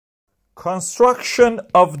Construction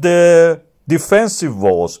of the defensive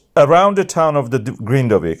walls around the town of the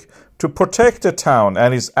Grindavík to protect the town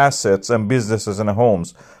and its assets and businesses and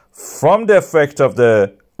homes from the effect of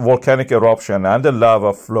the volcanic eruption and the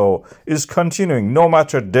lava flow is continuing no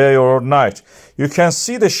matter day or night. You can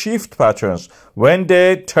see the shift patterns. When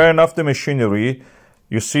they turn off the machinery,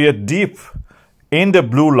 you see a dip in the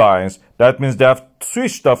blue lines. That means they have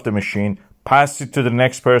switched off the machine, passed it to the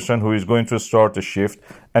next person who is going to start the shift,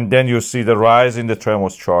 and then you see the rise in the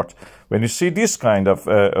tremors chart. When you see this kind of,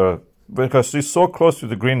 because it's so close to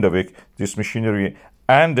the Grindavík, this machinery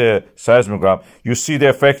and the seismogram, you see the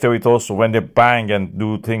effect of it also when they bang and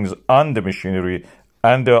do things on the machinery,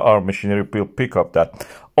 and our machinery will pick up that.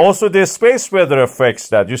 Also, the space weather affects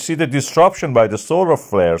that. You see the disruption by the solar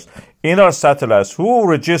flares in our satellites who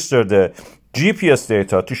register the GPS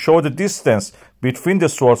data to show the distance between the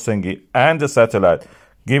Svartsengi and the satellite,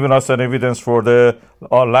 giving us an evidence for the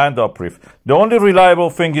land uprift. The only reliable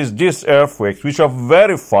thing is these earthquakes, which are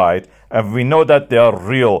verified, and we know that they are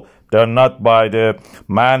real. They're not by the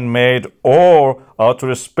man-made or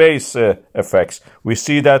outer space effects. We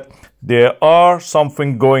see that there are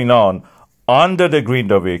something going on under the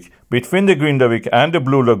Grindavík, between the Grindavík and the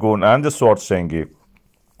Blue Lagoon and the Svartsengi.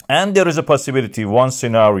 And there is a possibility, one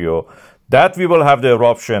scenario, that we will have the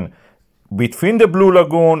eruption between the Blue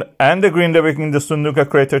Lagoon and the Grindavík in the Sundhnúks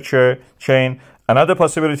crater chain. Another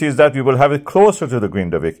possibility is that we will have it closer to the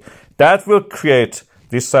Grindavík. That will create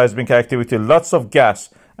this seismic activity, lots of gas,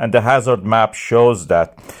 and the hazard map shows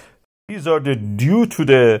that. These are due to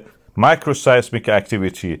the microseismic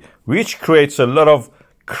activity, which creates a lot of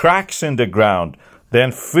cracks in the ground,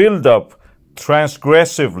 then filled up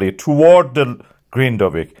transgressively toward the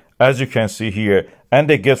Grindavík, as you can see here, and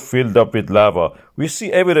they get filled up with lava. We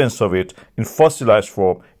see evidence of it in fossilized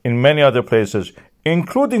form in many other places,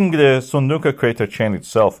 including the Sundhnúks crater chain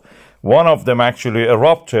itself. One of them actually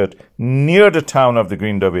erupted near the town of the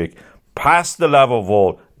Grindavík, past the lava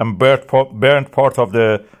wall, and burnt part of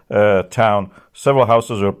the town. Several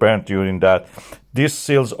houses were burnt during that. These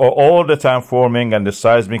seals are all the time forming, and the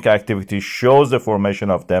seismic activity shows the formation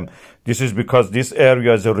of them. This is because this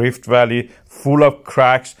area is a rift valley full of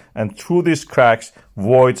cracks, and through these cracks,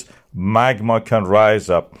 voids, magma can rise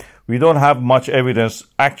up. We don't have much evidence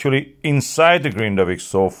actually inside the Grindavík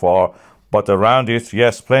so far, but around it,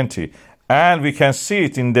 yes, plenty. And we can see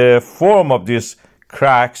it in the form of these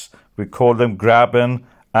cracks. We call them graben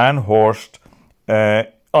and horst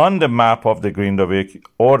on the map of the Grindavík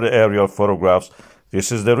or the aerial photographs. This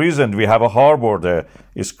is the reason we have a harbor there.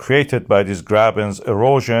 It's created by this graben's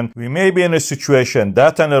erosion. We may be in a situation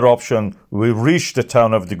that an eruption will reach the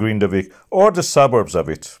town of the Grindavík or the suburbs of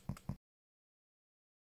it.